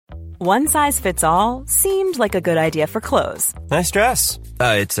One size fits all seemed like a good idea for clothes. Nice dress.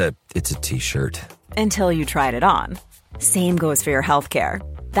 It's a t-shirt. Until you tried it on. Same goes for your healthcare.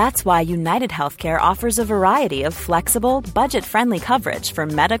 That's why United Healthcare offers a variety of flexible, budget-friendly coverage for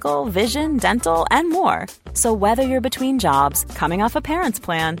medical, vision, dental, and more. So whether you're between jobs, coming off a parent's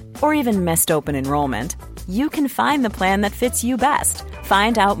plan, or even missed open enrollment, you can find the plan that fits you best.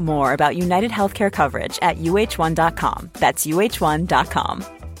 Find out more about United Healthcare coverage at uh1.com. That's uh1.com.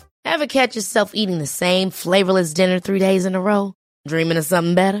 Ever catch yourself eating the same flavorless dinner 3 days in a row? Dreaming of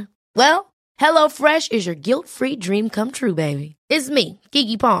something better? Well, HelloFresh is your guilt-free dream come true, baby. It's me,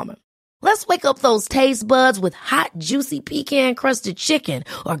 Keke Palmer. Let's wake up those taste buds with hot, juicy pecan-crusted chicken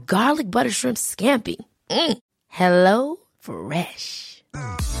or garlic butter shrimp scampi. Hello Fresh.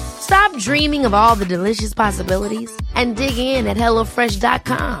 Stop dreaming of all the delicious possibilities and dig in at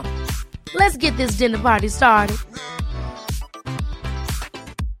HelloFresh.com. Let's get this dinner party started.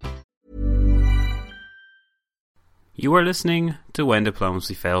 You are listening to When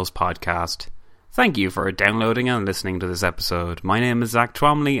Diplomacy Fails podcast. Thank you for downloading and listening to this episode. My name is Zach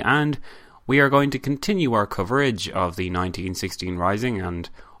Twomley, and we are going to continue our coverage of the 1916 Rising and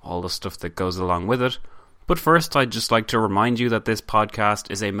all the stuff that goes along with it. But first, I'd just like to remind you that this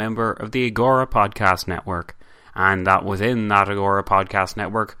podcast is a member of the Agora Podcast Network, and that within that Agora Podcast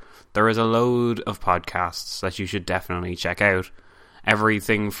Network, there is a load of podcasts that you should definitely check out.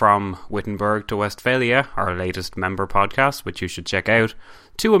 Everything from Wittenberg to Westphalia, our latest member podcast, which you should check out,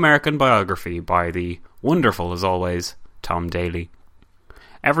 to American Biography by the wonderful, as always, Tom Daly.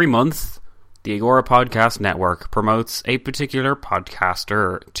 Every month, the Agora Podcast Network promotes a particular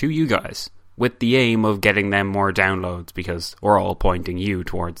podcaster to you guys, with the aim of getting them more downloads, because we're all pointing you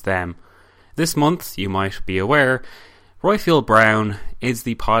towards them. This month, you might be aware, Roifield Brown is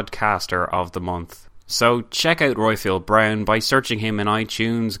the podcaster of the month. So check out Roifield Brown by searching him in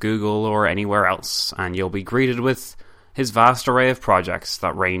iTunes, Google, or anywhere else, and you'll be greeted with his vast array of projects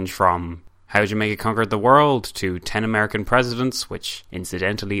that range from How Jamaica Conquered the World to 10 American Presidents, which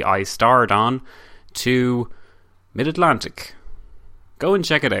incidentally I starred on, to Mid-Atlantic. Go and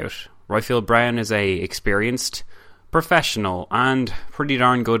check it out. Roifield Brown is a experienced, professional, and pretty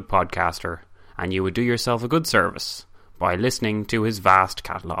darn good podcaster, and you would do yourself a good service by listening to his vast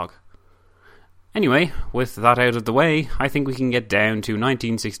catalogue. Anyway, with that out of the way, I think we can get down to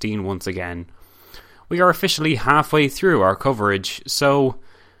 1916 once again. We are officially halfway through our coverage, so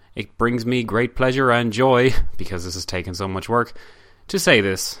it brings me great pleasure and joy, because this has taken so much work, to say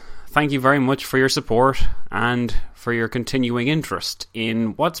this. Thank you very much for your support and for your continuing interest in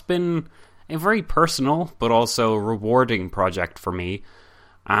what's been a very personal but also rewarding project for me.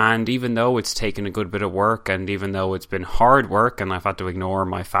 And even though it's taken a good bit of work, and even though it's been hard work and I've had to ignore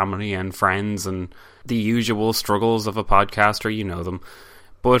my family and friends and the usual struggles of a podcaster, you know them,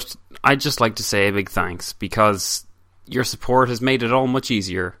 but I'd just like to say a big thanks, because your support has made it all much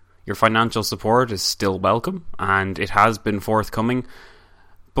easier. Your financial support is still welcome, and it has been forthcoming.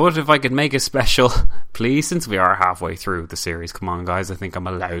 But if I could make a special plea, since we are halfway through the series, come on guys, I think I'm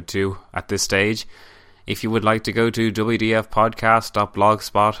allowed to at this stage. If you would like to go to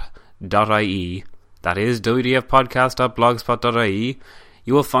wdfpodcast.blogspot.ie, that is wdfpodcast.blogspot.ie,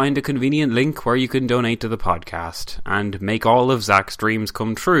 you will find a convenient link where you can donate to the podcast and make all of Zach's dreams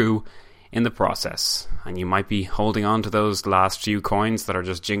come true in the process. And you might be holding on to those last few coins that are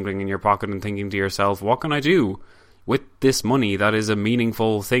just jingling in your pocket and thinking to yourself, what can I do with this money that is a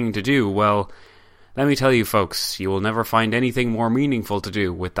meaningful thing to do? Well, let me tell you folks, you will never find anything more meaningful to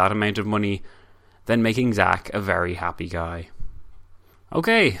do with that amount of money than making Zach a very happy guy.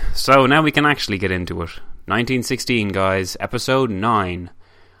 Okay, so now we can actually get into it. 1916, guys, episode 9.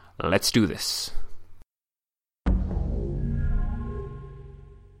 Let's do this.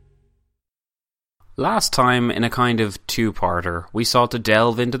 Last time, in a kind of two-parter, we sought to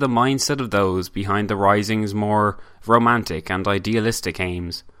delve into the mindset of those behind the Rising's more romantic and idealistic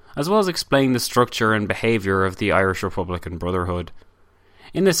aims, as well as explain the structure and behaviour of the Irish Republican Brotherhood.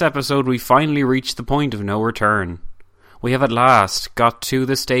 In this episode, we finally reached the point of no return. We have at last got to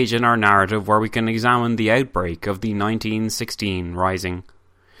the stage in our narrative where we can examine the outbreak of the 1916 Rising.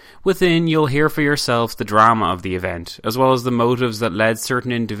 Within, you'll hear for yourself the drama of the event, as well as the motives that led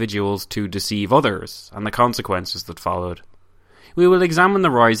certain individuals to deceive others, and the consequences that followed. We will examine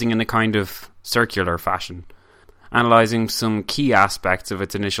the Rising in a kind of circular fashion, analysing some key aspects of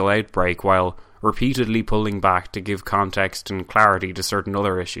its initial outbreak while repeatedly pulling back to give context and clarity to certain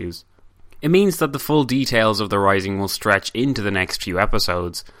other issues. It means that the full details of the Rising will stretch into the next few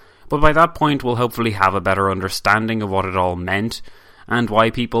episodes, but by that point we'll hopefully have a better understanding of what it all meant, and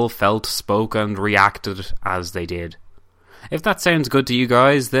why people felt, spoke and reacted as they did. If that sounds good to you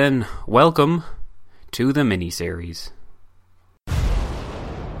guys, then welcome to the mini-series.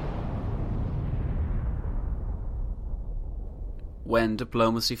 When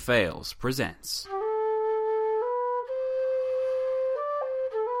Diplomacy Fails presents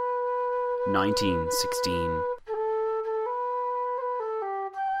 1916,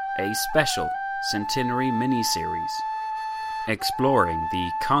 a special centenary mini-series exploring the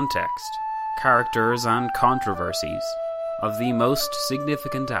context, characters and controversies of the most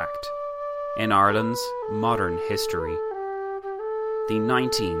significant act in Ireland's modern history, the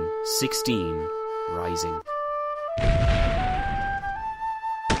 1916 Rising.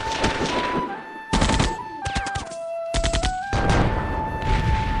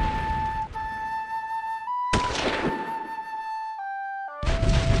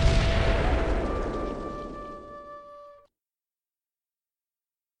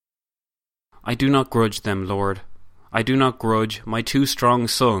 I do not grudge them, Lord. I do not grudge my 2 strong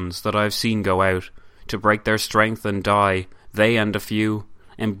sons that I have seen go out, to break their strength and die, they and a few,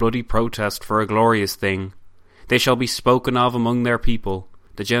 in bloody protest for a glorious thing. They shall be spoken of among their people,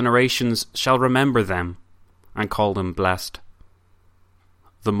 the generations shall remember them, and call them blessed.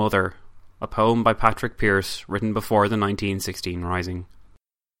 The Mother, a poem by Patrick Pearse, written before the 1916 Rising.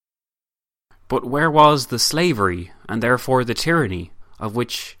 But where was the slavery, and therefore the tyranny, of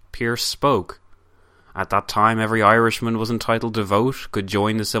which Pearse spoke? At that time every Irishman was entitled to vote, could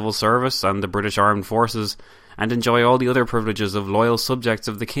join the civil service and the British Armed Forces, and enjoy all the other privileges of loyal subjects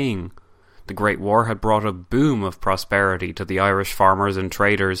of the King. The Great War had brought a boom of prosperity to the Irish farmers and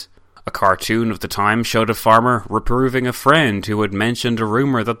traders. A cartoon of the time showed a farmer reproving a friend who had mentioned a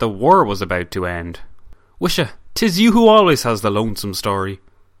rumour that the war was about to end. "Wisha, 'tis you who always has the lonesome story."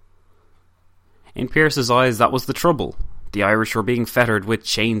 In Pearse's eyes that was the trouble. The Irish were being fettered with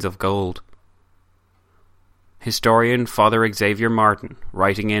chains of gold. Historian Father Xavier Martin,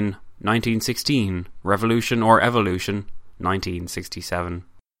 writing in 1916, Revolution or Evolution, 1967.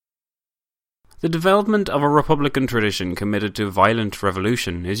 The development of a republican tradition committed to violent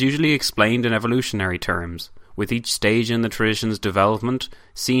revolution is usually explained in evolutionary terms, with each stage in the tradition's development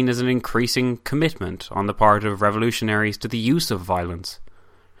seen as an increasing commitment on the part of revolutionaries to the use of violence.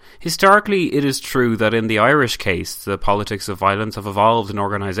 Historically, it is true that in the Irish case, the politics of violence have evolved in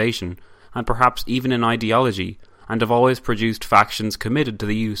organisation, and perhaps even in ideology, and have always produced factions committed to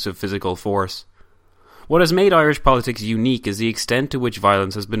the use of physical force. What has made Irish politics unique is the extent to which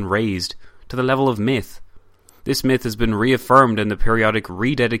violence has been raised to the level of myth. This myth has been reaffirmed in the periodic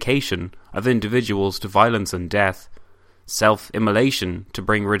rededication of individuals to violence and death, self-immolation to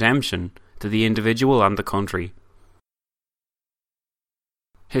bring redemption to the individual and the country.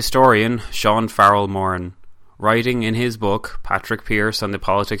 Historian Sean Farrell Moran, writing in his book Patrick Pearse and the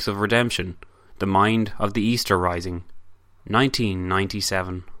Politics of Redemption, The Mind of the Easter Rising,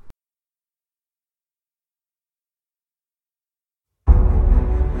 1997.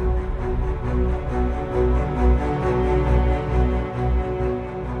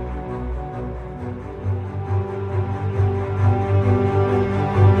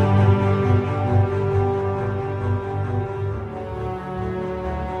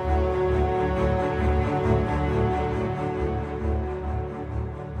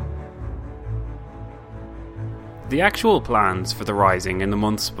 The actual plans for the Rising in the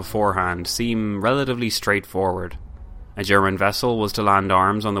months beforehand seem relatively straightforward. A German vessel was to land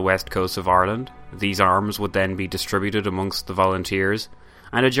arms on the west coast of Ireland. These arms would then be distributed amongst the volunteers,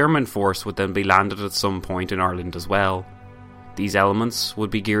 and a German force would then be landed at some point in Ireland as well. These elements would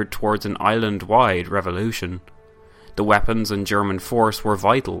be geared towards an island-wide revolution. The weapons and German force were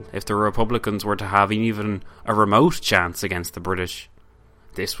vital if the Republicans were to have even a remote chance against the British.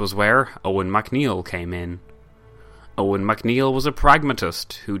 This was where Eoin MacNeill came in. Eoin MacNeill was a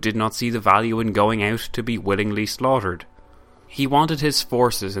pragmatist who did not see the value in going out to be willingly slaughtered. He wanted his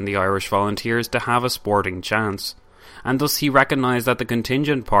forces in the Irish Volunteers to have a sporting chance, and thus he recognised that the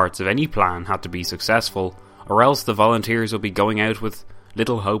contingent parts of any plan had to be successful, or else the Volunteers would be going out with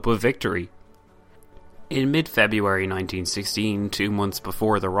little hope of victory. In mid-February 1916, 2 months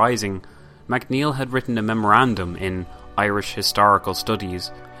before the Rising, MacNeill had written a memorandum in Irish Historical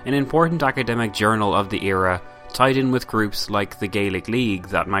Studies, an important academic journal of the era tied in with groups like the Gaelic League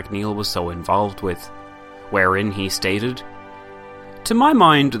that MacNeill was so involved with, wherein he stated, "To my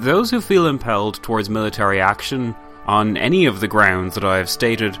mind, those who feel impelled towards military action on any of the grounds that I have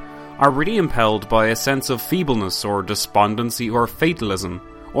stated are really impelled by a sense of feebleness or despondency or fatalism,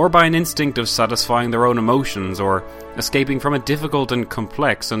 or by an instinct of satisfying their own emotions or escaping from a difficult and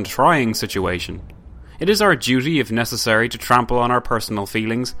complex and trying situation. It is our duty, if necessary, to trample on our personal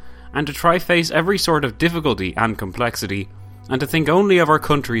feelings and to try face every sort of difficulty and complexity, and to think only of our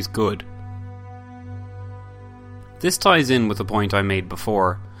country's good. This ties in with the point I made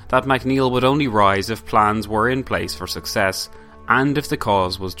before, that MacNeill would only rise if plans were in place for success, and if the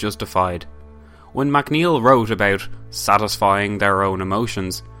cause was justified. When MacNeill wrote about satisfying their own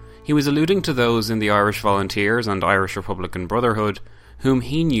emotions, he was alluding to those in the Irish Volunteers and Irish Republican Brotherhood whom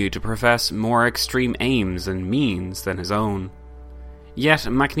he knew to profess more extreme aims and means than his own. Yet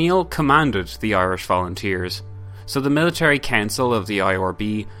MacNeill commanded the Irish Volunteers, so the military council of the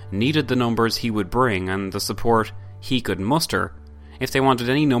IRB needed the numbers he would bring and the support he could muster if they wanted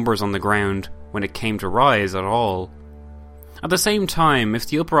any numbers on the ground when it came to rise at all. At the same time, if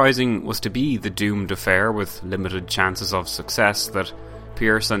the uprising was to be the doomed affair with limited chances of success that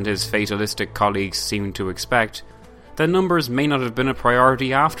Pearse and his fatalistic colleagues seemed to expect, then numbers may not have been a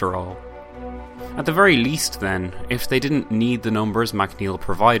priority after all. At the very least then, if they didn't need the numbers MacNeill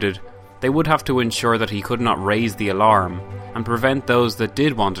provided, they would have to ensure that he could not raise the alarm and prevent those that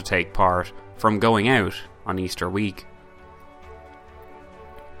did want to take part from going out on Easter week.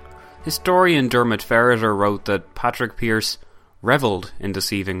 Historian Dermot Ferreter wrote that Patrick Pearse revelled in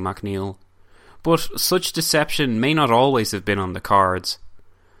deceiving MacNeill, but such deception may not always have been on the cards.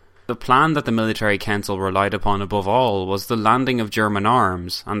 The plan that the military council relied upon above all was the landing of German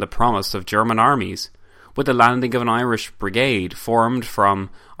arms and the promise of German armies, with the landing of an Irish brigade formed from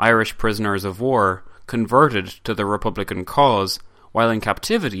Irish prisoners of war converted to the Republican cause while in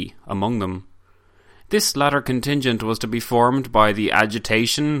captivity among them. This latter contingent was to be formed by the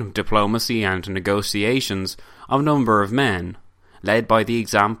agitation, diplomacy and negotiations of a number of men, led by the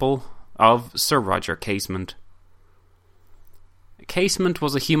example of Sir Roger Casement. Casement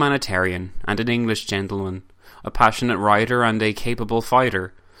was a humanitarian and an English gentleman, a passionate writer and a capable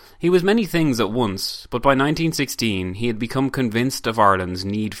fighter. He was many things at once, but by 1916 he had become convinced of Ireland's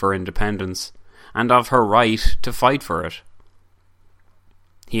need for independence, and of her right to fight for it.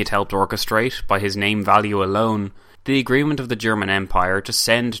 He had helped orchestrate, by his name value alone, the agreement of the German Empire to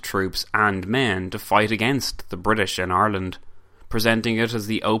send troops and men to fight against the British in Ireland, presenting it as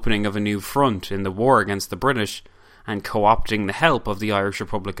the opening of a new front in the war against the British, and co-opting the help of the Irish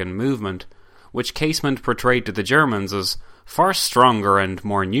Republican movement, which Casement portrayed to the Germans as far stronger and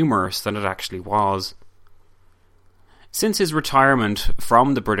more numerous than it actually was. Since his retirement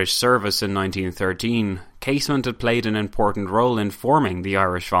from the British service in 1913, Casement had played an important role in forming the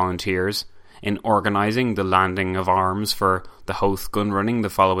Irish Volunteers, in organising the landing of arms for the Howth gun running the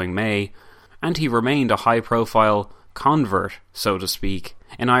following May, and he remained a high-profile convert, so to speak,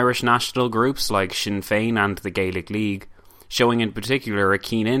 in Irish national groups like Sinn Féin and the Gaelic League, showing in particular a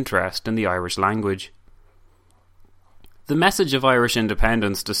keen interest in the Irish language. The message of Irish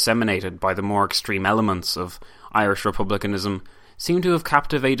independence disseminated by the more extreme elements of Irish republicanism seemed to have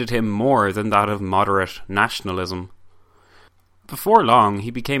captivated him more than that of moderate nationalism. Before long,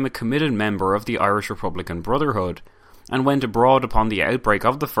 he became a committed member of the Irish Republican Brotherhood, and went abroad upon the outbreak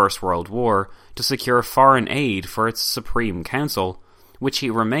of the First World War to secure foreign aid for its Supreme Council, which he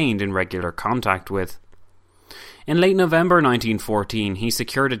remained in regular contact with. In late November 1914, he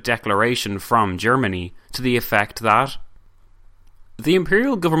secured a declaration from Germany to the effect that the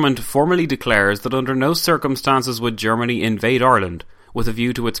Imperial Government formally declares that under no circumstances would Germany invade Ireland with a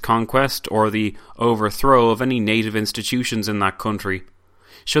view to its conquest or the overthrow of any native institutions in that country.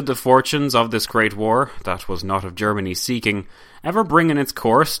 Should the fortunes of this great war, that was not of Germany's seeking, ever bring in its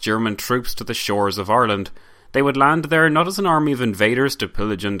course German troops to the shores of Ireland, they would land there not as an army of invaders to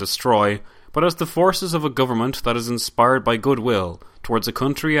pillage and destroy, but as the forces of a government that is inspired by goodwill towards a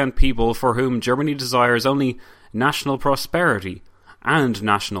country and people for whom Germany desires only national prosperity and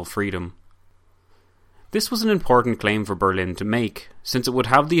national freedom. This was an important claim for Berlin to make, since it would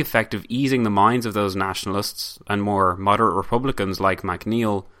have the effect of easing the minds of those nationalists and more moderate Republicans like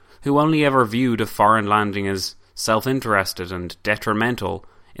MacNeill, who only ever viewed a foreign landing as self-interested and detrimental,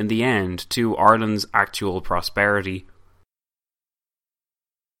 in the end, to Ireland's actual prosperity.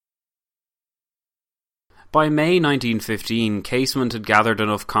 By May 1915, Casement had gathered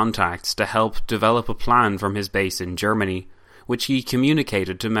enough contacts to help develop a plan from his base in Germany, which he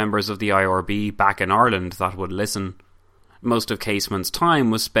communicated to members of the IRB back in Ireland that would listen. Most of Casement's time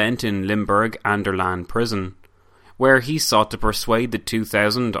was spent in Limburg Anderland prison, where he sought to persuade the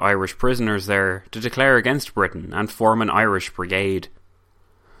 2,000 Irish prisoners there to declare against Britain and form an Irish brigade.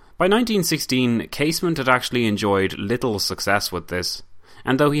 By 1916, Casement had actually enjoyed little success with this,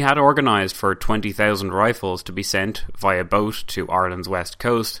 and though he had organised for 20,000 rifles to be sent via boat to Ireland's west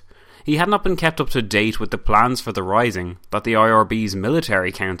coast, he had not been kept up to date with the plans for the rising that the IRB's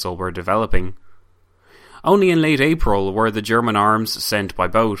military council were developing. Only in late April were the German arms sent by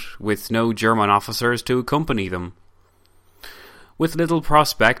boat, with no German officers to accompany them. With little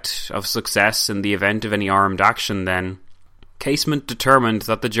prospect of success in the event of any armed action then, Casement determined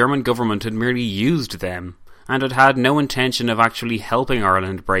that the German government had merely used them, and had had no intention of actually helping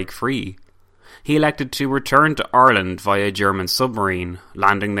Ireland break free. He elected to return to Ireland via German submarine,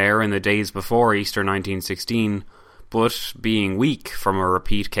 landing there in the days before Easter 1916, but being weak from a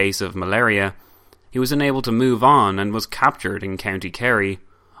repeat case of malaria, he was unable to move on and was captured in County Kerry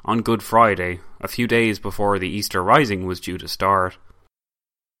on Good Friday, a few days before the Easter Rising was due to start.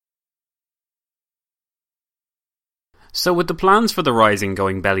 So with the plans for the Rising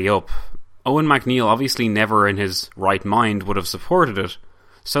going belly up, Eoin MacNeill obviously never in his right mind would have supported it,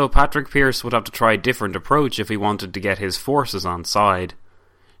 so Patrick Pearse would have to try a different approach if he wanted to get his forces on side.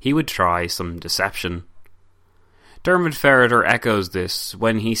 He would try some deception. Dermot Ferriter echoes this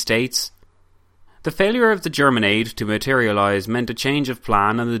when he states, "The failure of the German aid to materialise meant a change of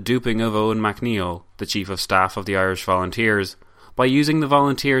plan and the duping of Eoin MacNeill, the Chief of Staff of the Irish Volunteers, by using the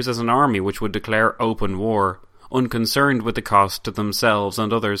Volunteers as an army which would declare open war, unconcerned with the cost to themselves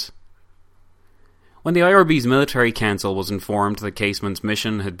and others." When the IRB's military council was informed that Casement's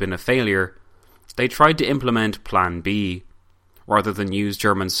mission had been a failure, they tried to implement Plan B. Rather than use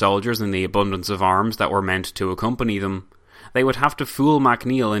German soldiers and the abundance of arms that were meant to accompany them, they would have to fool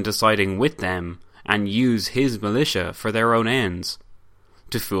MacNeill into siding with them and use his militia for their own ends.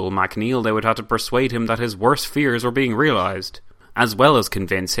 To fool MacNeill, they would have to persuade him that his worst fears were being realised, as well as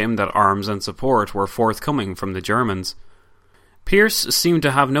convince him that arms and support were forthcoming from the Germans. Pearse seemed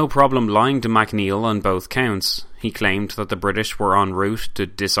to have no problem lying to MacNeill on both counts. He claimed that the British were en route to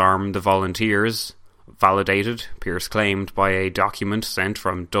disarm the Volunteers, validated, Pearse claimed, by a document sent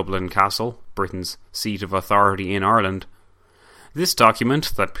from Dublin Castle, Britain's seat of authority in Ireland. This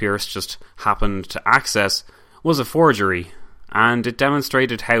document, that Pearse just happened to access, was a forgery, and it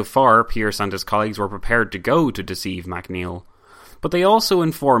demonstrated how far Pearse and his colleagues were prepared to go to deceive MacNeill. But they also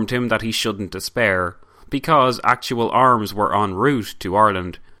informed him that he shouldn't despair, because actual arms were en route to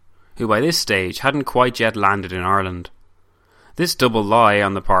Ireland, who by this stage hadn't quite yet landed in Ireland. This double lie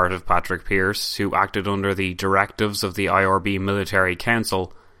on the part of Patrick Pearse, who acted under the directives of the IRB Military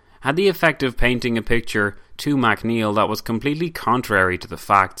Council, had the effect of painting a picture to MacNeill that was completely contrary to the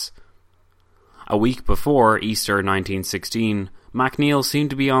facts. A week before Easter 1916, MacNeill seemed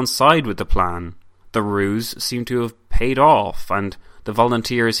to be on side with the plan. The ruse seemed to have paid off, and the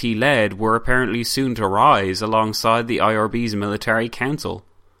Volunteers he led were apparently soon to rise alongside the IRB's Military Council.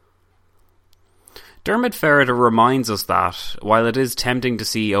 Dermot Ferriter reminds us that, while it is tempting to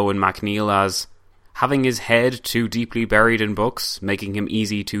see Eoin MacNeill as having his head too deeply buried in books, making him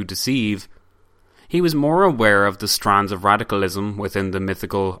easy to deceive, he was more aware of the strands of radicalism within the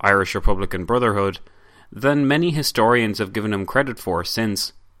mythical Irish Republican Brotherhood than many historians have given him credit for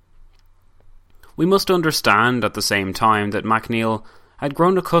since. We must understand at the same time that MacNeill had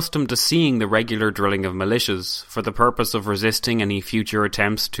grown accustomed to seeing the regular drilling of militias for the purpose of resisting any future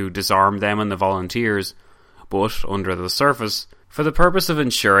attempts to disarm them and the Volunteers, but, under the surface, for the purpose of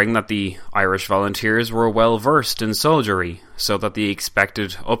ensuring that the Irish Volunteers were well versed in soldiery, so that the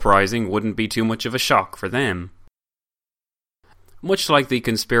expected uprising wouldn't be too much of a shock for them. Much like the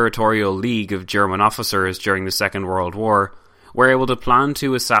conspiratorial league of German officers during the Second World War, were able to plan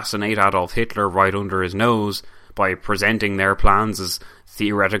to assassinate Adolf Hitler right under his nose by presenting their plans as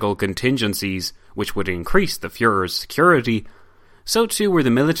theoretical contingencies which would increase the Führer's security, so too were the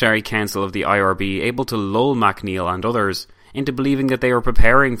military council of the IRB able to lull MacNeill and others into believing that they were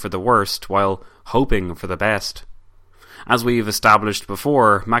preparing for the worst while hoping for the best. As we've established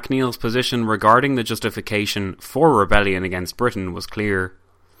before, MacNeill's position regarding the justification for rebellion against Britain was clear.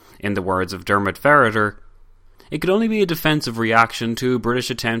 In the words of Dermot Ferriter, it could only be a defensive reaction to a British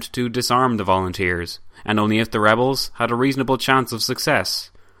attempt to disarm the Volunteers, and only if the rebels had a reasonable chance of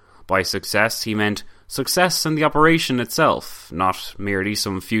success. By success, he meant success in the operation itself, not merely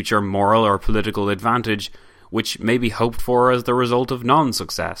some future moral or political advantage which may be hoped for as the result of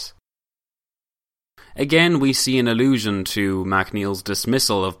non-success. Again, we see an allusion to MacNeill's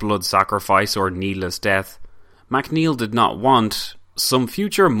dismissal of blood sacrifice or needless death. MacNeill did not want some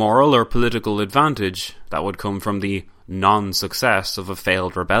future moral or political advantage that would come from the non-success of a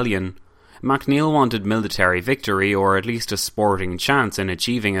failed rebellion. MacNeill wanted military victory, or at least a sporting chance in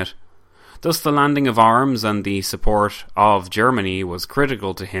achieving it. Thus the landing of arms and the support of Germany was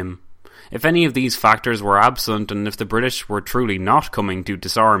critical to him. If any of these factors were absent, and if the British were truly not coming to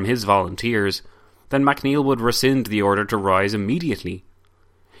disarm his Volunteers, then MacNeill would rescind the order to rise immediately.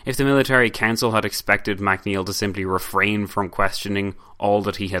 If the military council had expected MacNeill to simply refrain from questioning all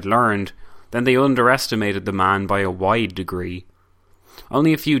that he had learned, then they underestimated the man by a wide degree.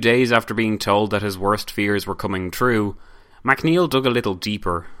 Only a few days after being told that his worst fears were coming true, MacNeil dug a little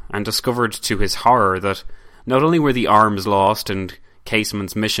deeper and discovered to his horror that not only were the arms lost and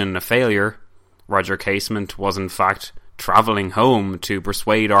Casement's mission a failure, Roger Casement was in fact travelling home to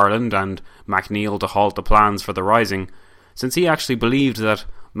persuade Ireland and MacNeil to halt the plans for the Rising, since he actually believed that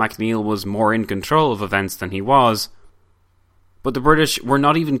MacNeil was more in control of events than he was. But the British were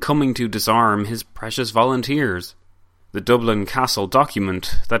not even coming to disarm his precious volunteers. The Dublin Castle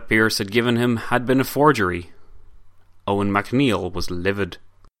document that Pearse had given him had been a forgery. Owen MacNeil was livid.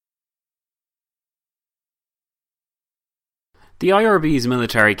 The IRB's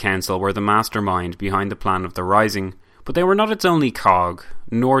military council were the mastermind behind the plan of the Rising, but they were not its only cog,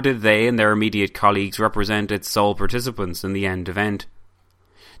 nor did they and their immediate colleagues represent its sole participants in the end event.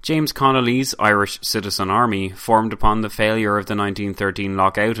 James Connolly's Irish Citizen Army, formed upon the failure of the 1913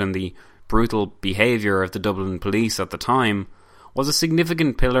 lockout and the brutal behaviour of the Dublin police at the time, was a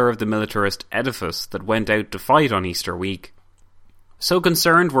significant pillar of the militarist edifice that went out to fight on Easter week. So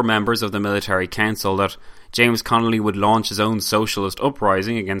concerned were members of the military council that James Connolly would launch his own socialist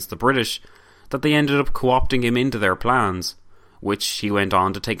uprising against the British that they ended up co-opting him into their plans, which he went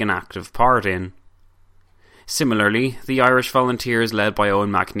on to take an active part in. Similarly, the Irish volunteers led by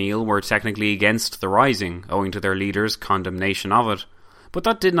Owen MacNeil were technically against the Rising, owing to their leader's condemnation of it, but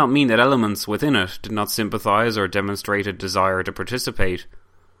that did not mean that elements within it did not sympathise or demonstrate a desire to participate.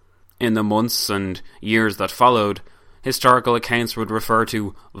 In the months and years that followed, historical accounts would refer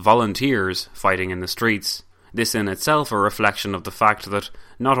to volunteers fighting in the streets, this in itself a reflection of the fact that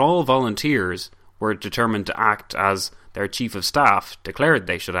not all volunteers were determined to act as their chief of staff declared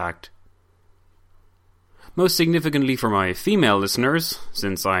they should act. Most significantly for my female listeners,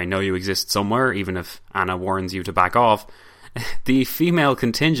 since I know you exist somewhere, even if Anna warns you to back off, the female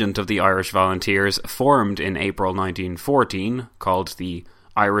contingent of the Irish Volunteers formed in April 1914, called the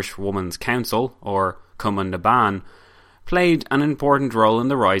Irish Women's Council, or Cumann na Ban, played an important role in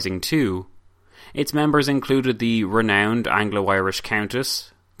the Rising too. Its members included the renowned Anglo-Irish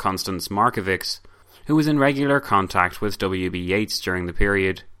Countess, Constance Markievicz, who was in regular contact with W.B. Yeats during the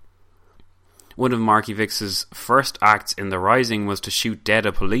period. One of Markiewicz's first acts in the Rising was to shoot dead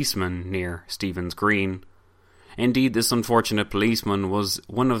a policeman near Stephen's Green. Indeed, this unfortunate policeman was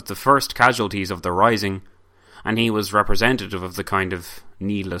one of the first casualties of the Rising, and he was representative of the kind of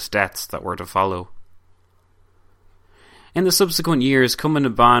needless deaths that were to follow. In the subsequent years, Cumann na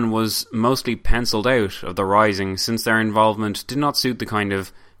Ban was mostly penciled out of the Rising, since their involvement did not suit the kind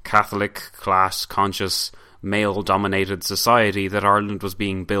of Catholic, class-conscious, male-dominated society that Ireland was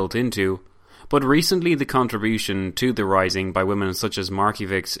being built into. But recently the contribution to the Rising by women such as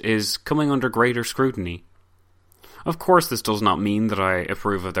Markievicz is coming under greater scrutiny. Of course, this does not mean that I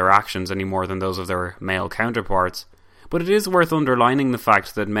approve of their actions any more than those of their male counterparts, but it is worth underlining the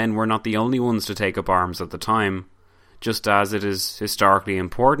fact that men were not the only ones to take up arms at the time, just as it is historically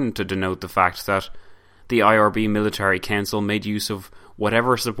important to denote the fact that the IRB Military Council made use of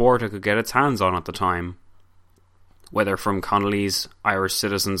whatever support it could get its hands on at the time, whether from Connolly's Irish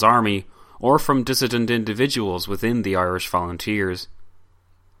Citizens Army or from dissident individuals within the Irish Volunteers.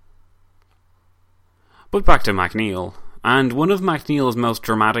 But back to MacNeil, and one of MacNeil's most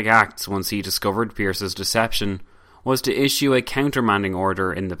dramatic acts once he discovered Pearse's deception was to issue a countermanding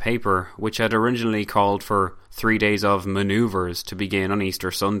order in the paper, which had originally called for 3 days of manoeuvres to begin on Easter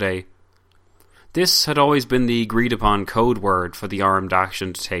Sunday. This had always been the agreed-upon code word for the armed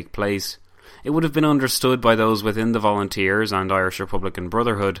action to take place. It would have been understood by those within the Volunteers and Irish Republican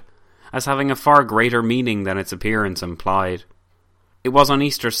Brotherhood as having a far greater meaning than its appearance implied. It was on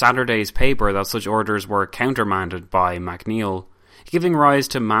Easter Saturday's paper that such orders were countermanded by MacNeil, giving rise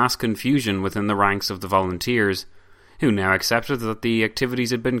to mass confusion within the ranks of the Volunteers, who now accepted that the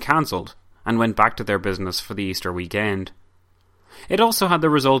activities had been cancelled and went back to their business for the Easter weekend. It also had the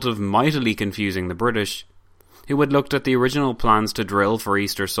result of mightily confusing the British, who had looked at the original plans to drill for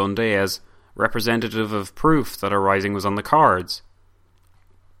Easter Sunday as representative of proof that a rising was on the cards.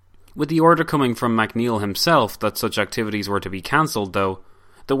 With the order coming from MacNeil himself that such activities were to be cancelled, though,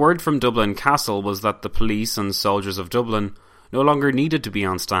 the word from Dublin Castle was that the police and soldiers of Dublin no longer needed to be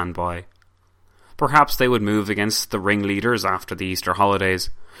on standby. Perhaps they would move against the ringleaders after the Easter holidays,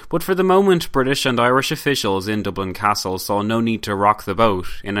 but for the moment British and Irish officials in Dublin Castle saw no need to rock the boat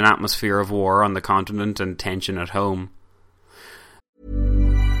in an atmosphere of war on the continent and tension at home.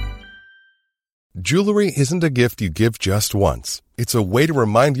 Jewelry isn't a gift you give just once. It's a way to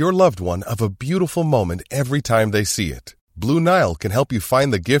remind your loved one of a beautiful moment every time they see it. Blue Nile can help you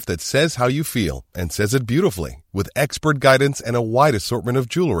find the gift that says how you feel and says it beautifully, with expert guidance and a wide assortment of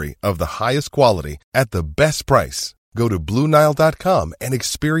jewelry of the highest quality at the best price. Go to BlueNile.com and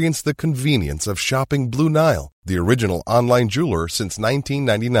experience the convenience of shopping Blue Nile, the original online jeweler since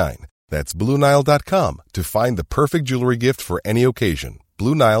 1999. That's BlueNile.com to find the perfect jewelry gift for any occasion.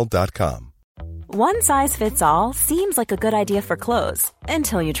 BlueNile.com. One size fits all seems like a good idea for clothes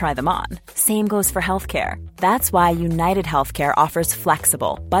until you try them on. Same goes for healthcare. That's why United Healthcare offers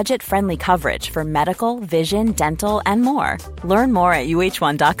flexible, budget-friendly coverage for medical, vision, dental, and more. Learn more at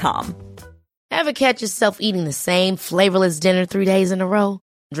UH1.com. Ever catch yourself eating the same flavorless dinner 3 days in a row?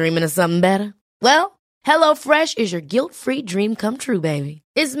 Dreaming of something better? Well, HelloFresh is your guilt-free dream come true, baby.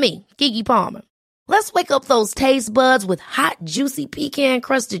 It's me, Keke Palmer. Let's wake up those taste buds with hot, juicy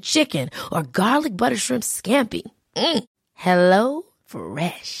pecan-crusted chicken or garlic butter shrimp scampi. Hello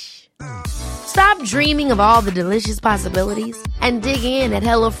Fresh. Stop dreaming of all the delicious possibilities and dig in at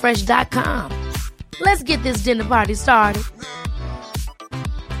HelloFresh.com. Let's get this dinner party started.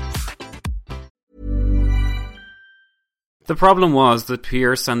 The problem was that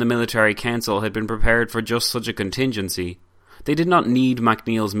Pearse and the military council had been prepared for just such a contingency. They did not need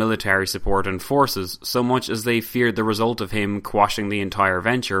MacNeill's military support and forces so much as they feared the result of him quashing the entire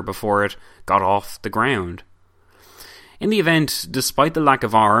venture before it got off the ground. In the event, despite the lack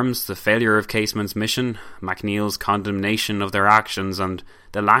of arms, the failure of Casement's mission, MacNeill's condemnation of their actions, and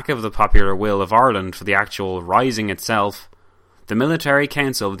the lack of the popular will of Ireland for the actual rising itself, the military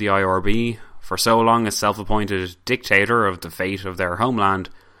council of the IRB, for so long a self-appointed dictator of the fate of their homeland,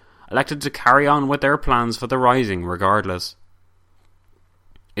 elected to carry on with their plans for the rising regardless.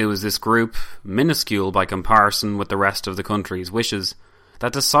 It was this group, minuscule by comparison with the rest of the country's wishes,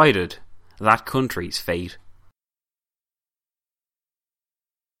 that decided that country's fate.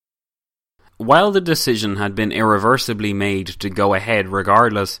 While the decision had been irreversibly made to go ahead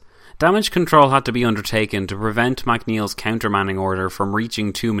regardless, damage control had to be undertaken to prevent MacNeill's countermanding order from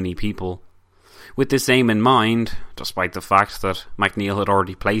reaching too many people. With this aim in mind, despite the fact that MacNeill had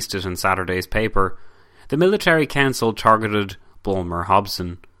already placed it in Saturday's paper, the military council targeted Bulmer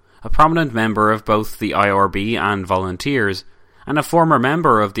Hobson, a prominent member of both the IRB and Volunteers, and a former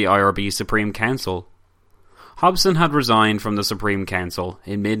member of the IRB Supreme Council. Hobson had resigned from the Supreme Council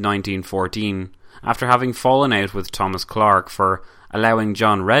in mid-1914 after having fallen out with Thomas Clarke for allowing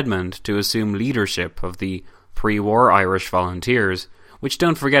John Redmond to assume leadership of the pre-war Irish Volunteers, which,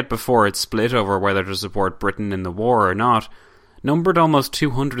 don't forget, before it split over whether to support Britain in the war or not, numbered almost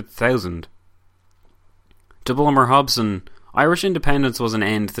 200,000. To Bulmer Hobson, Irish independence was an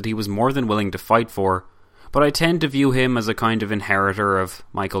end that he was more than willing to fight for, but I tend to view him as a kind of inheritor of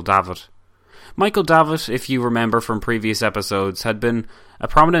Michael Davitt. Michael Davitt, if you remember from previous episodes, had been a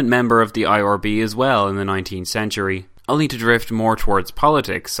prominent member of the IRB as well in the 19th century, only to drift more towards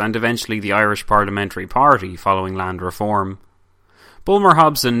politics and eventually the Irish Parliamentary Party following land reform. Bulmer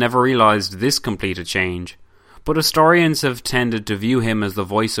Hobson never realised this complete a change, but historians have tended to view him as the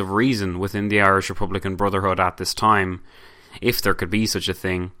voice of reason within the Irish Republican Brotherhood at this time, if there could be such a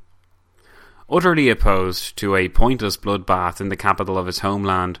thing. Utterly opposed to a pointless bloodbath in the capital of his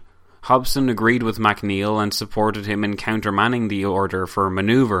homeland, Hobson agreed with MacNeill and supported him in countermanding the order for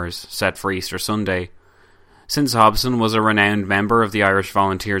manoeuvres set for Easter Sunday. Since Hobson was a renowned member of the Irish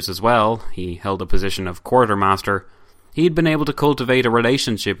Volunteers as well, he held a position of quartermaster, he had been able to cultivate a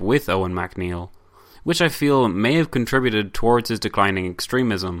relationship with Owen MacNeill, which I feel may have contributed towards his declining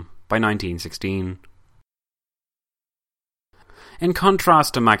extremism by 1916. In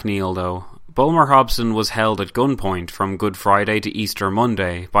contrast to MacNeill, though, Bulmer Hobson was held at gunpoint from Good Friday to Easter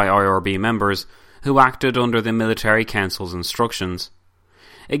Monday by IRB members who acted under the military council's instructions.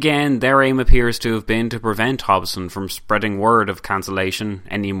 Again, their aim appears to have been to prevent Hobson from spreading word of cancellation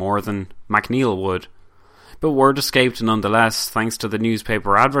any more than MacNeill would. But word escaped nonetheless thanks to the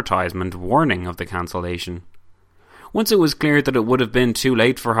newspaper advertisement warning of the cancellation. Once it was clear that it would have been too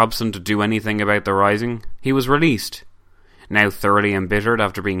late for Hobson to do anything about the rising, he was released. Now thoroughly embittered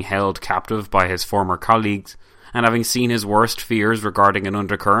after being held captive by his former colleagues, and having seen his worst fears regarding an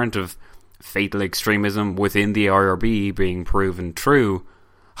undercurrent of fatal extremism within the IRB being proven true,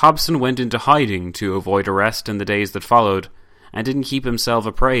 Hobson went into hiding to avoid arrest in the days that followed, and didn't keep himself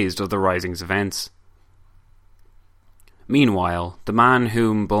appraised of the rising's events. Meanwhile, the man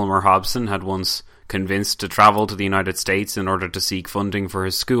whom Bulmer Hobson had once convinced to travel to the United States in order to seek funding for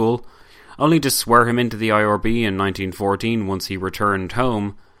his school, only to swear him into the IRB in 1914 once he returned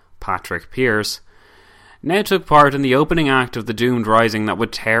home, Patrick Pearse, now took part in the opening act of the doomed rising that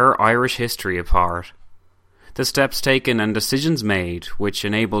would tear Irish history apart. The steps taken and decisions made, which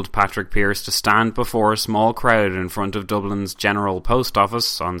enabled Patrick Pearse to stand before a small crowd in front of Dublin's General Post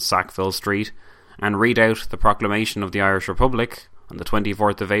Office on Sackville Street and read out the proclamation of the Irish Republic on the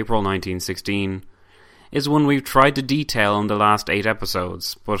 24th of April 1916, is one we've tried to detail in the last 8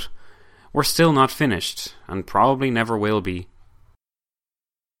 episodes, but we're still not finished, and probably never will be.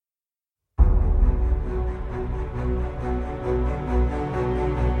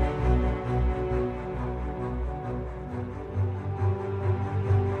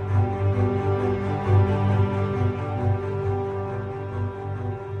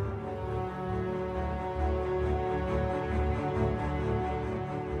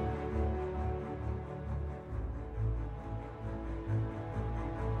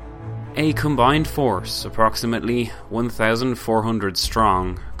 A combined force, approximately 1,400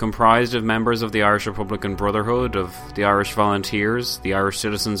 strong, comprised of members of the Irish Republican Brotherhood, of the Irish Volunteers, the Irish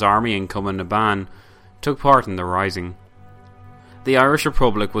Citizens' Army and Cumann na b:An, took part in the rising. The Irish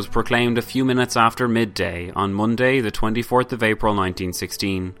Republic was proclaimed a few minutes after midday on Monday, the 24th of April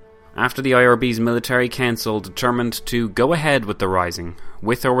 1916, after the IRB's military council determined to go ahead with the rising,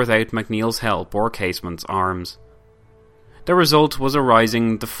 with or without MacNeill's help or Casement's arms. The result was a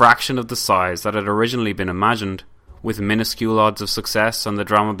rising the fraction of the size that had originally been imagined, with minuscule odds of success and the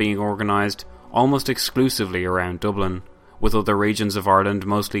drama being organised almost exclusively around Dublin, with other regions of Ireland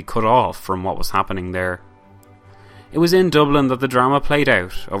mostly cut off from what was happening there. It was in Dublin that the drama played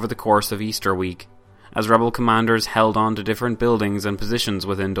out over the course of Easter week, as rebel commanders held on to different buildings and positions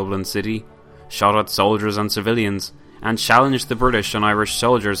within Dublin city, shot at soldiers and civilians, and challenged the British and Irish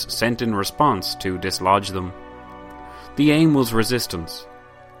soldiers sent in response to dislodge them. The aim was resistance.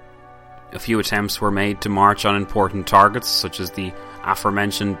 A few attempts were made to march on important targets such as the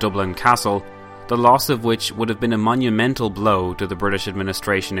aforementioned Dublin Castle, the loss of which would have been a monumental blow to the British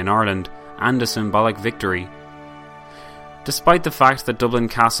administration in Ireland and a symbolic victory. Despite the fact that Dublin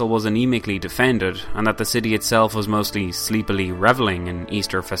Castle was anemically defended and that the city itself was mostly sleepily revelling in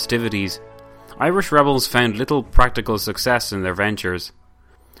Easter festivities, Irish rebels found little practical success in their ventures.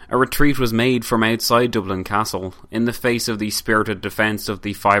 A retreat was made from outside Dublin Castle, in the face of the spirited defence of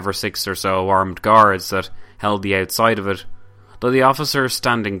the 5 or 6 or so armed guards that held the outside of it, though the officer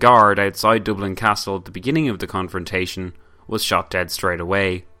standing guard outside Dublin Castle at the beginning of the confrontation was shot dead straight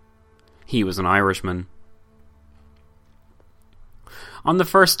away. He was an Irishman. On the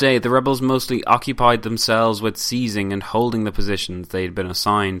first day, the rebels mostly occupied themselves with seizing and holding the positions they had been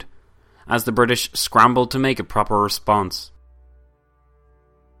assigned, as the British scrambled to make a proper response.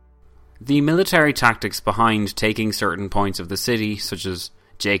 The military tactics behind taking certain points of the city, such as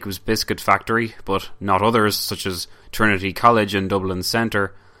Jacob's Biscuit Factory, but not others, such as Trinity College and Dublin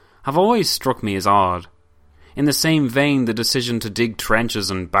Centre, have always struck me as odd. In the same vein, the decision to dig trenches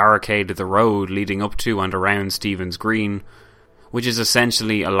and barricade the road leading up to and around Stephen's Green, which is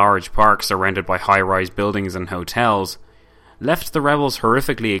essentially a large park surrounded by high-rise buildings and hotels, left the rebels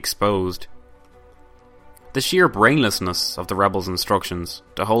horrifically exposed. The sheer brainlessness of the rebels' instructions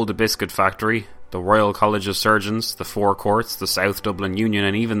to hold a biscuit factory, the Royal College of Surgeons, the Four Courts, the South Dublin Union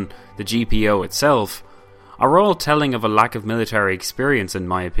and even the GPO itself are all telling of a lack of military experience in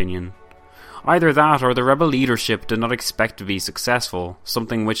my opinion. Either that or the rebel leadership did not expect to be successful,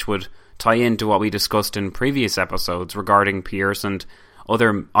 something which would tie into what we discussed in previous episodes regarding Pearse and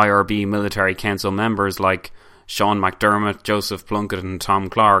other IRB military council members like Sean McDermott, Joseph Plunkett and Tom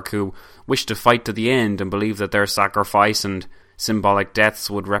Clark, who wished to fight to the end and believed that their sacrifice and symbolic deaths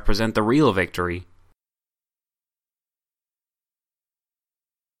would represent the real victory.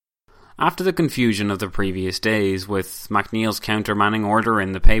 After the confusion of the previous days, with MacNeill's countermanding order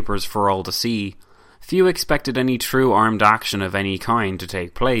in the papers for all to see, few expected any true armed action of any kind to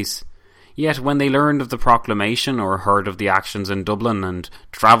take place. Yet when they learned of the proclamation or heard of the actions in Dublin and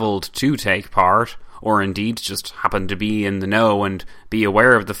travelled to take part, or indeed just happened to be in the know and be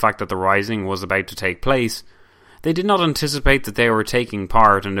aware of the fact that the rising was about to take place, they did not anticipate that they were taking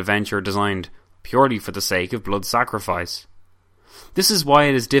part in a venture designed purely for the sake of blood sacrifice. This is why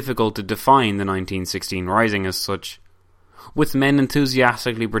it is difficult to define the 1916 rising as such. With men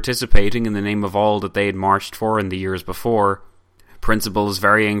enthusiastically participating in the name of all that they had marched for in the years before, principles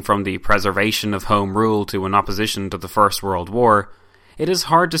varying from the preservation of home rule to an opposition to the First World War, it is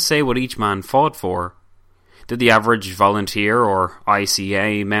hard to say what each man fought for. Did the average volunteer or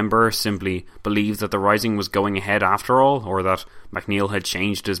ICA member simply believe that the rising was going ahead after all, or that MacNeill had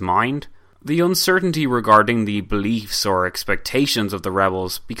changed his mind? The uncertainty regarding the beliefs or expectations of the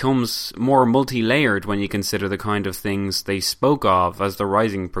rebels becomes more multi-layered when you consider the kind of things they spoke of as the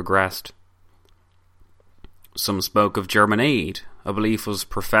rising progressed. Some spoke of German aid. A belief was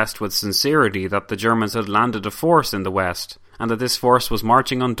professed with sincerity that the Germans had landed a force in the west, and that this force was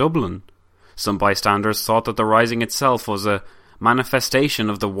marching on Dublin. Some bystanders thought that the rising itself was a manifestation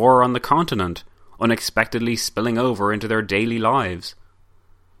of the war on the continent, unexpectedly spilling over into their daily lives.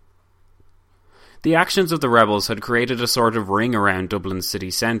 The actions of the rebels had created a sort of ring around Dublin's city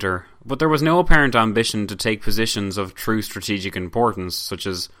centre, but there was no apparent ambition to take positions of true strategic importance, such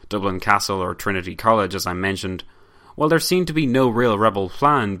as Dublin Castle or Trinity College, as I mentioned, while there seemed to be no real rebel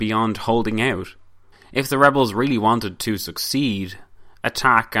plan beyond holding out. If the rebels really wanted to succeed,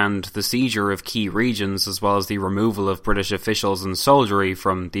 attack and the seizure of key regions, as well as the removal of British officials and soldiery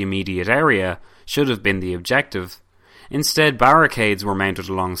from the immediate area, should have been the objective. Instead, barricades were mounted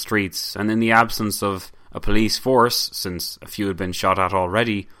along streets, and in the absence of a police force, since a few had been shot at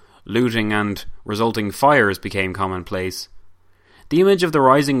already, looting and resulting fires became commonplace. The image of the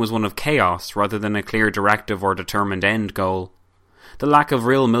rising was one of chaos rather than a clear directive or determined end goal. The lack of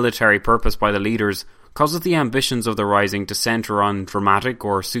real military purpose by the leaders causes the ambitions of the rising to centre on dramatic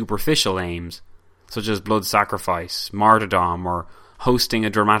or superficial aims, such as blood sacrifice, martyrdom, or hosting a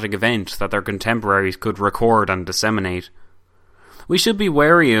dramatic event that their contemporaries could record and disseminate. We should be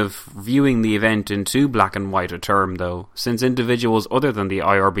wary of viewing the event in too black and white a term, though, since individuals other than the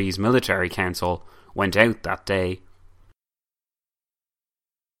IRB's military council went out that day.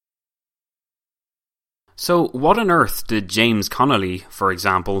 So, what on earth did James Connolly, for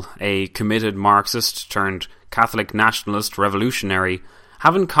example, a committed Marxist turned Catholic nationalist revolutionary,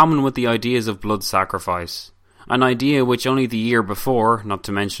 have in common with the ideas of blood sacrifice? An idea which only the year before, not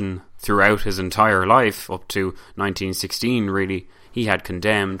to mention throughout his entire life, up to 1916 really, he had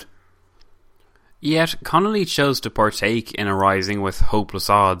condemned. Yet Connolly chose to partake in a rising with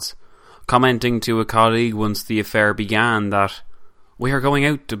hopeless odds, commenting to a colleague once the affair began that, "We are going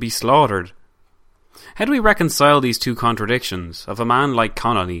out to be slaughtered." How do we reconcile these two contradictions of a man like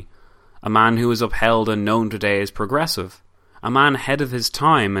Connolly, a man who is upheld and known today as progressive, a man ahead of his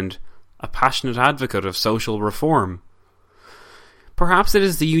time and a passionate advocate of social reform? Perhaps it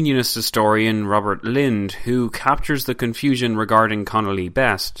is the Unionist historian Robert Lind who captures the confusion regarding Connolly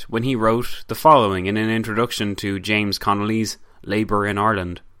best when he wrote the following in an introduction to James Connolly's Labour in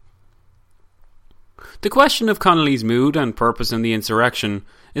Ireland. The question of Connolly's mood and purpose in the insurrection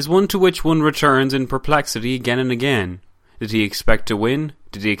is one to which one returns in perplexity again and again. Did he expect to win?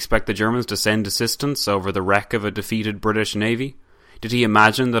 Did he expect the Germans to send assistance over the wreck of a defeated British navy? Did he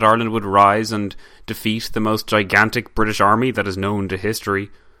imagine that Ireland would rise and defeat the most gigantic British army that is known to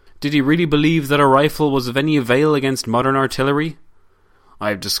history? Did he really believe that a rifle was of any avail against modern artillery? I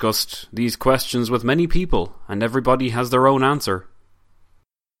have discussed these questions with many people, and everybody has their own answer.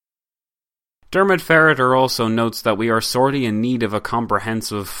 Dermot Ferreter also notes that we are sorely in need of a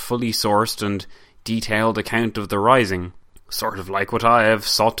comprehensive, fully sourced and detailed account of the rising, sort of like what I have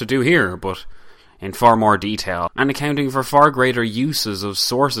sought to do here, but in far more detail, and accounting for far greater uses of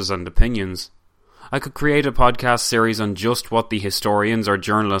sources and opinions. I could create a podcast series on just what the historians or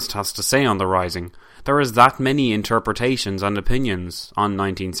journalist has to say on the rising. There is that many interpretations and opinions on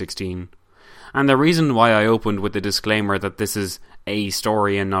 1916. And the reason why I opened with the disclaimer that this is a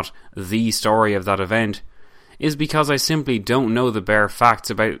story and not the story of that event is because I simply don't know the bare facts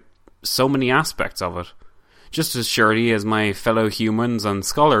about so many aspects of it, just as surely as my fellow humans and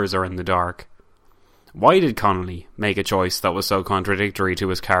scholars are in the dark. Why did Connolly make a choice that was so contradictory to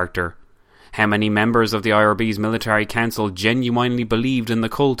his character? How many members of the IRB's military council genuinely believed in the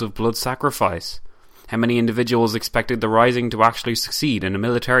cult of blood sacrifice? How many individuals expected the rising to actually succeed in a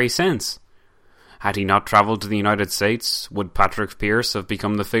military sense? Had he not travelled to the United States, would Patrick Pearse have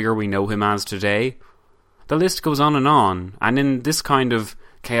become the figure we know him as today? The list goes on, and in this kind of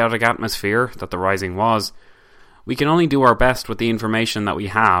chaotic atmosphere that the rising was, we can only do our best with the information that we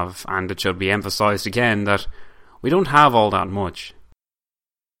have, and it should be emphasised again that we don't have all that much.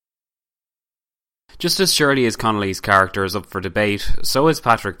 Just as surely as Connolly's character is up for debate, so is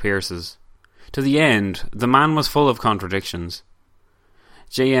Patrick Pearse's. To the end, the man was full of contradictions.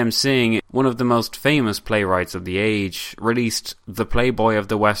 J.M. Synge, one of the most famous playwrights of the age, released The Playboy of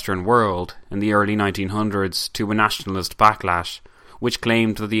the Western World in the early 1900s to a nationalist backlash, which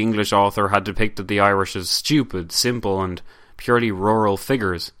claimed that the English author had depicted the Irish as stupid, simple, and purely rural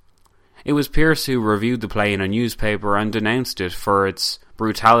figures. It was Pearse who reviewed the play in a newspaper and denounced it for its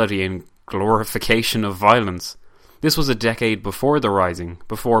brutality and glorification of violence. This was a decade before the rising,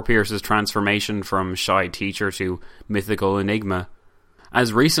 before Pearse's transformation from shy teacher to mythical enigma.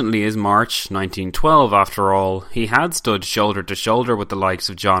 As recently as March 1912, after all, he had stood shoulder to shoulder with the likes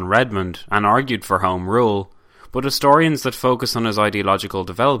of John Redmond and argued for Home Rule, but historians that focus on his ideological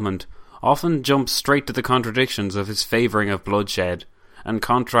development often jumps straight to the contradictions of his favouring of bloodshed, and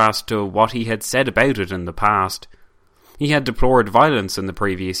contrast to what he had said about it in the past. He had deplored violence in the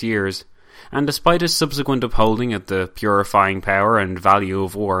previous years, and despite his subsequent upholding of the purifying power and value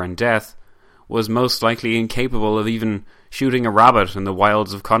of war and death, was most likely incapable of even shooting a rabbit in the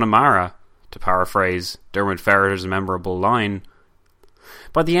wilds of Connemara, to paraphrase Dermot Ferreter's memorable line.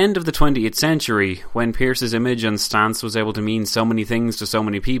 By the end of the 20th century, when Pearse's image and stance was able to mean so many things to so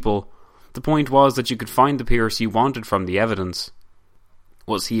many people, the point was that you could find the Pearse you wanted from the evidence.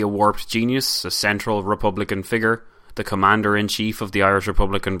 Was he a warped genius, a central Republican figure, the commander-in-chief of the Irish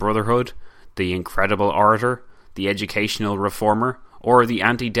Republican Brotherhood, the incredible orator, the educational reformer, or the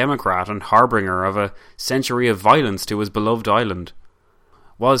anti-democrat and harbinger of a century of violence to his beloved island?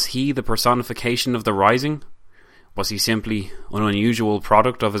 Was he the personification of the Rising? Was he simply an unusual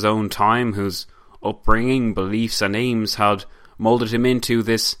product of his own time whose upbringing, beliefs and aims had moulded him into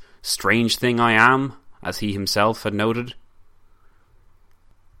this strange thing I am, as he himself had noted?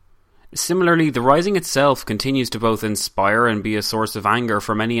 Similarly, the Rising itself continues to both inspire and be a source of anger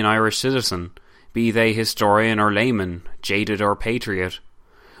for many an Irish citizen, be they historian or layman, jaded or patriot.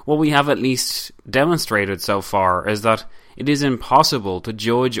 What we have at least demonstrated so far is that it is impossible to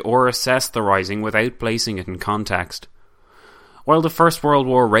judge or assess the Rising without placing it in context. While the First World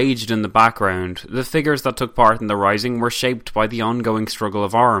War raged in the background, the figures that took part in the Rising were shaped by the ongoing struggle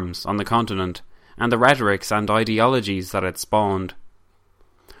of arms on the continent, and the rhetorics and ideologies that it spawned.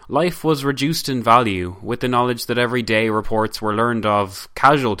 Life was reduced in value, with the knowledge that every day reports were learned of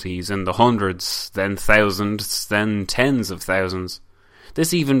casualties in the hundreds, then thousands, then tens of thousands.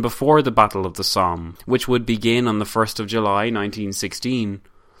 This even before the Battle of the Somme, which would begin on the 1st of July 1916,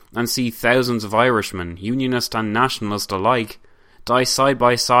 and see thousands of Irishmen, Unionist and Nationalist alike, die side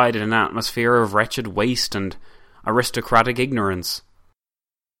by side in an atmosphere of wretched waste and aristocratic ignorance.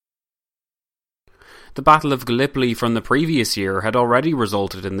 The Battle of Gallipoli from the previous year had already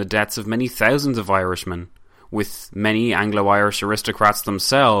resulted in the deaths of many thousands of Irishmen, with many Anglo-Irish aristocrats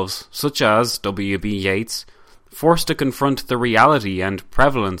themselves, such as W.B. Yeats, forced to confront the reality and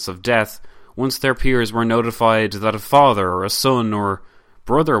prevalence of death once their peers were notified that a father or a son or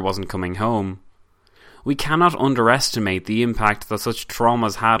brother wasn't coming home. We cannot underestimate the impact that such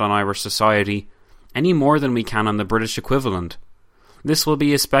traumas had on Irish society, any more than we can on the British equivalent. This will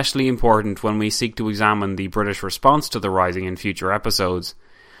be especially important when we seek to examine the British response to the Rising in future episodes,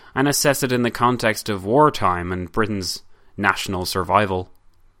 and assess it in the context of wartime and Britain's national survival.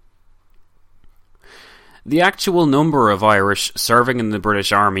 The actual number of Irish serving in the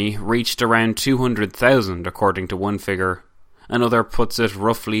British Army reached around 200,000 according to one figure. Another puts it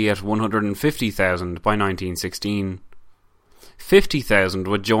roughly at 150,000 by 1916. 50,000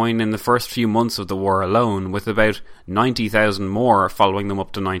 would join in the first few months of the war alone, with about 90,000 more following them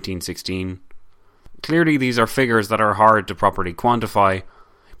up to 1916. Clearly these are figures that are hard to properly quantify,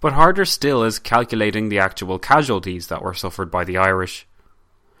 but harder still is calculating the actual casualties that were suffered by the Irish.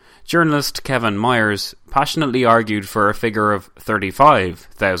 Journalist Kevin Myers passionately argued for a figure of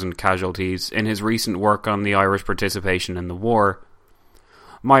 35,000 casualties in his recent work on the Irish participation in the war.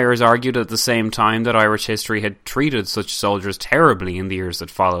 Myers argued at the same time that Irish history had treated such soldiers terribly in the years that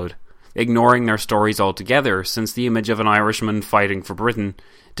followed, ignoring their stories altogether, since the image of an Irishman fighting for Britain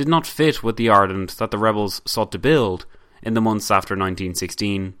did not fit with the Ireland that the rebels sought to build in the months after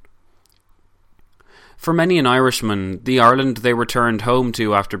 1916. For many an Irishman, the Ireland they returned home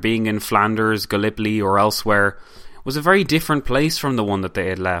to after being in Flanders, Gallipoli or elsewhere was a very different place from the one that they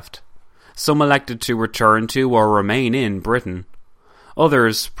had left. Some elected to return to or remain in Britain.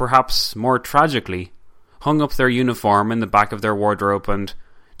 Others, perhaps more tragically, hung up their uniform in the back of their wardrobe and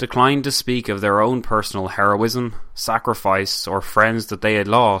declined to speak of their own personal heroism, sacrifice or friends that they had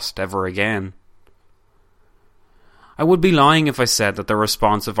lost ever again. I would be lying if I said that the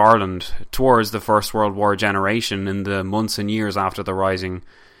response of Ireland towards the First World War generation in the months and years after the Rising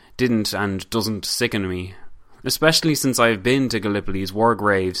didn't and doesn't sicken me, especially since I have been to Gallipoli's war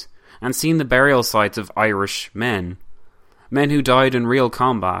graves and seen the burial sites of Irish men who died in real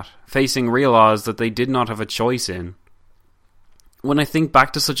combat, facing real odds that they did not have a choice in. When I think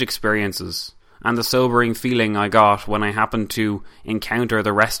back to such experiences, and the sobering feeling I got when I happened to encounter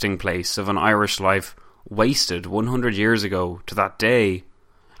the resting place of an Irish life wasted 100 years ago to that day,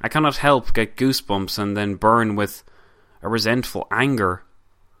 I cannot help get goosebumps and then burn with a resentful anger.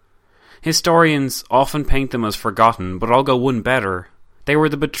 Historians often paint them as forgotten, but I'll go one better. They were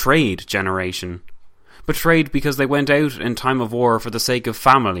the betrayed generation. Betrayed because they went out in time of war for the sake of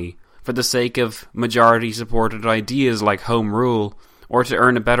family, for the sake of majority-supported ideas like home rule, or to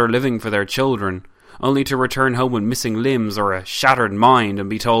earn a better living for their children, only to return home with missing limbs or a shattered mind and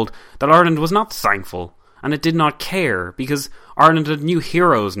be told that Ireland was not thankful, and it did not care, because Ireland had new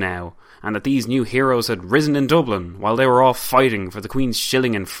heroes now, and that these new heroes had risen in Dublin while they were all fighting for the Queen's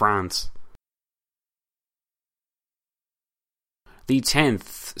shilling in France. The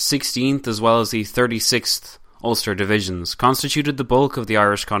 10th, 16th as well as the 36th Ulster Divisions constituted the bulk of the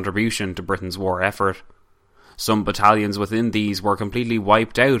Irish contribution to Britain's war effort. Some battalions within these were completely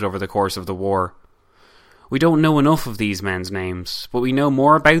wiped out over the course of the war. We don't know enough of these men's names, but we know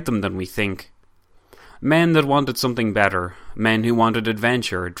more about them than we think. Men that wanted something better, men who wanted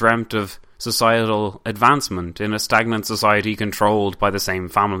adventure, dreamt of societal advancement in a stagnant society controlled by the same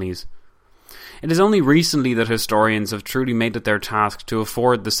families. It is only recently that historians have truly made it their task to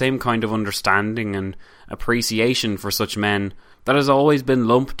afford the same kind of understanding and appreciation for such men that has always been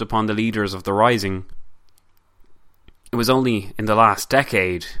lumped upon the leaders of the Rising. It was only in the last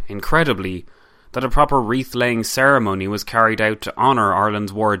decade, incredibly, that a proper wreath-laying ceremony was carried out to honour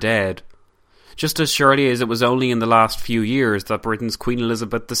Ireland's war dead. Just as surely as it was only in the last few years that Britain's Queen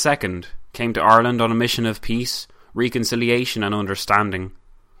Elizabeth II came to Ireland on a mission of peace, reconciliation and understanding.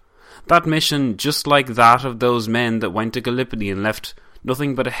 That mission, just like that of those men that went to Gallipoli and left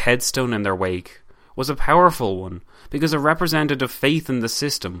nothing but a headstone in their wake, was a powerful one, because it represented a faith in the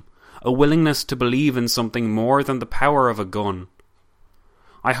system, a willingness to believe in something more than the power of a gun.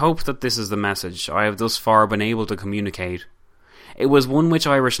 I hope that this is the message I have thus far been able to communicate. It was one which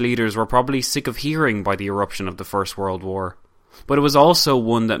Irish leaders were probably sick of hearing by the eruption of the First World War, but it was also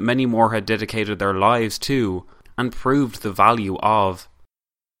one that many more had dedicated their lives to and proved the value of.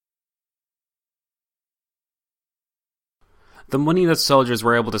 The money that soldiers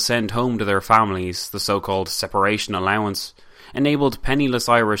were able to send home to their families, the so-called separation allowance, enabled penniless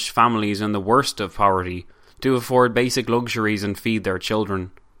Irish families in the worst of poverty to afford basic luxuries and feed their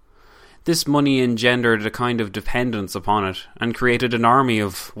children. This money engendered a kind of dependence upon it, and created an army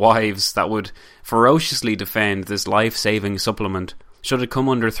of wives that would ferociously defend this life-saving supplement, should it come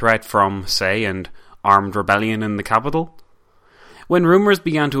under threat from, say, an armed rebellion in the capital. When rumours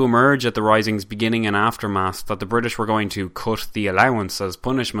began to emerge at the Rising's beginning and aftermath that the British were going to cut the allowance as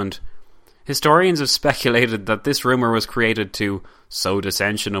punishment, historians have speculated that this rumour was created to sow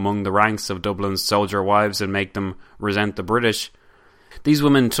dissension among the ranks of Dublin's soldier wives and make them resent the British. These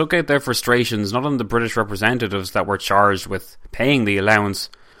women took out their frustrations not on the British representatives that were charged with paying the allowance,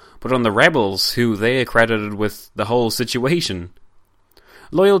 but on the rebels who they accredited with the whole situation.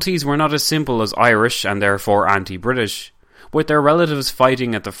 Loyalties were not as simple as Irish and therefore anti-British. With their relatives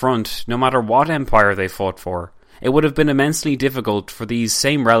fighting at the front, no matter what empire they fought for, it would have been immensely difficult for these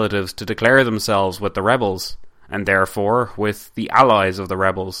same relatives to declare themselves with the rebels, and therefore with the allies of the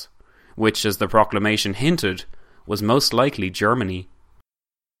rebels, which, as the proclamation hinted, was most likely Germany.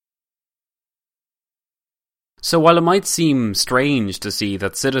 So while it might seem strange to see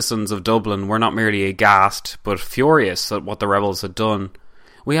that citizens of Dublin were not merely aghast, but furious at what the rebels had done,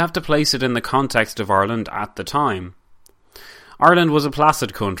 we have to place it in the context of Ireland at the time. Ireland was a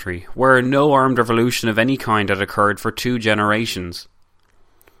placid country, where no armed revolution of any kind had occurred for 2 generations.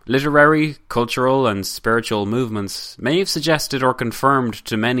 Literary, cultural and spiritual movements may have suggested or confirmed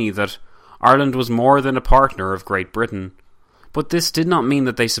to many that Ireland was more than a partner of Great Britain, but this did not mean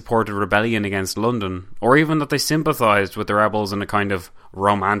that they supported rebellion against London, or even that they sympathised with the rebels in a kind of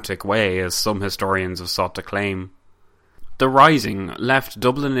romantic way, as some historians have sought to claim. The Rising left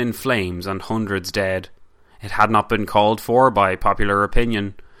Dublin in flames and hundreds dead. It had not been called for by popular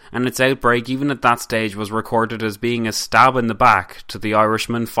opinion, and its outbreak even at that stage was recorded as being a stab in the back to the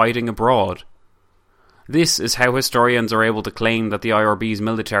Irishmen fighting abroad. This is how historians are able to claim that the IRB's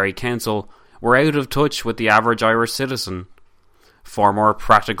military council were out of touch with the average Irish citizen. Far more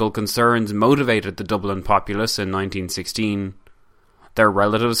practical concerns motivated the Dublin populace in 1916. Their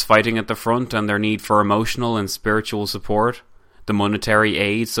relatives fighting at the front and their need for emotional and spiritual support, the monetary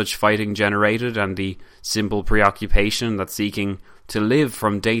aid such fighting generated, and the simple preoccupation that seeking to live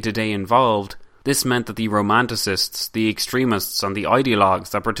from day to day involved. This meant that the romanticists, the extremists and the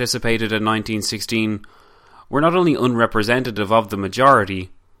ideologues that participated in 1916 were not only unrepresentative of the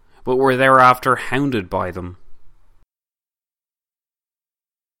majority, but were thereafter hounded by them.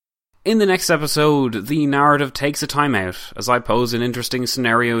 In the next episode, the narrative takes a time out as I pose an interesting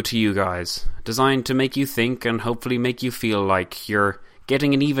scenario to you guys, designed to make you think and hopefully make you feel like you're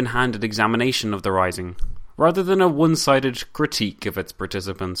getting an even-handed examination of the Rising, rather than a one-sided critique of its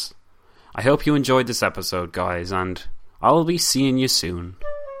participants. I hope you enjoyed this episode, guys, and I'll be seeing you soon.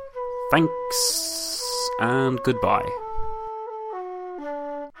 Thanks, and goodbye.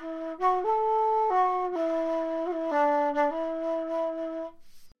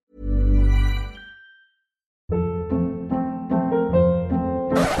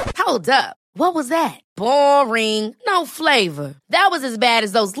 Hold up. What was that? Boring. No flavor. That was as bad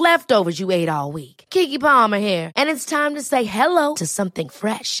as those leftovers you ate all week. Keke Palmer here, and it's time to say hello to something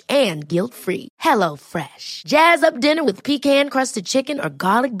fresh and guilt-free. Hello Fresh. Jazz up dinner with pecan-crusted chicken or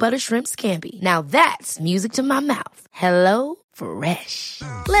garlic butter shrimp scampi. Now that's music to my mouth. Hello Fresh.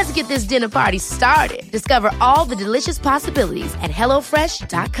 Let's get this dinner party started. Discover all the delicious possibilities at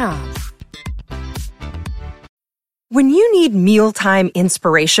HelloFresh.com. When you need mealtime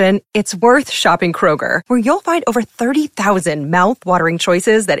inspiration, it's worth shopping Kroger, where you'll find over 30,000 mouth-watering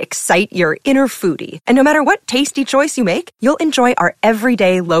choices that excite your inner foodie. And no matter what tasty choice you make, you'll enjoy our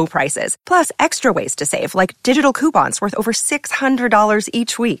everyday low prices, plus extra ways to save, like digital coupons worth over $600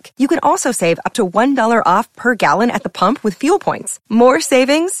 each week. You can also save up to $1 off per gallon at the pump with fuel points. More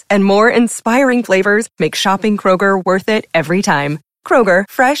savings and more inspiring flavors make shopping Kroger worth it every time. Kroger,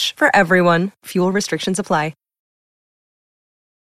 fresh for everyone. Fuel restrictions apply.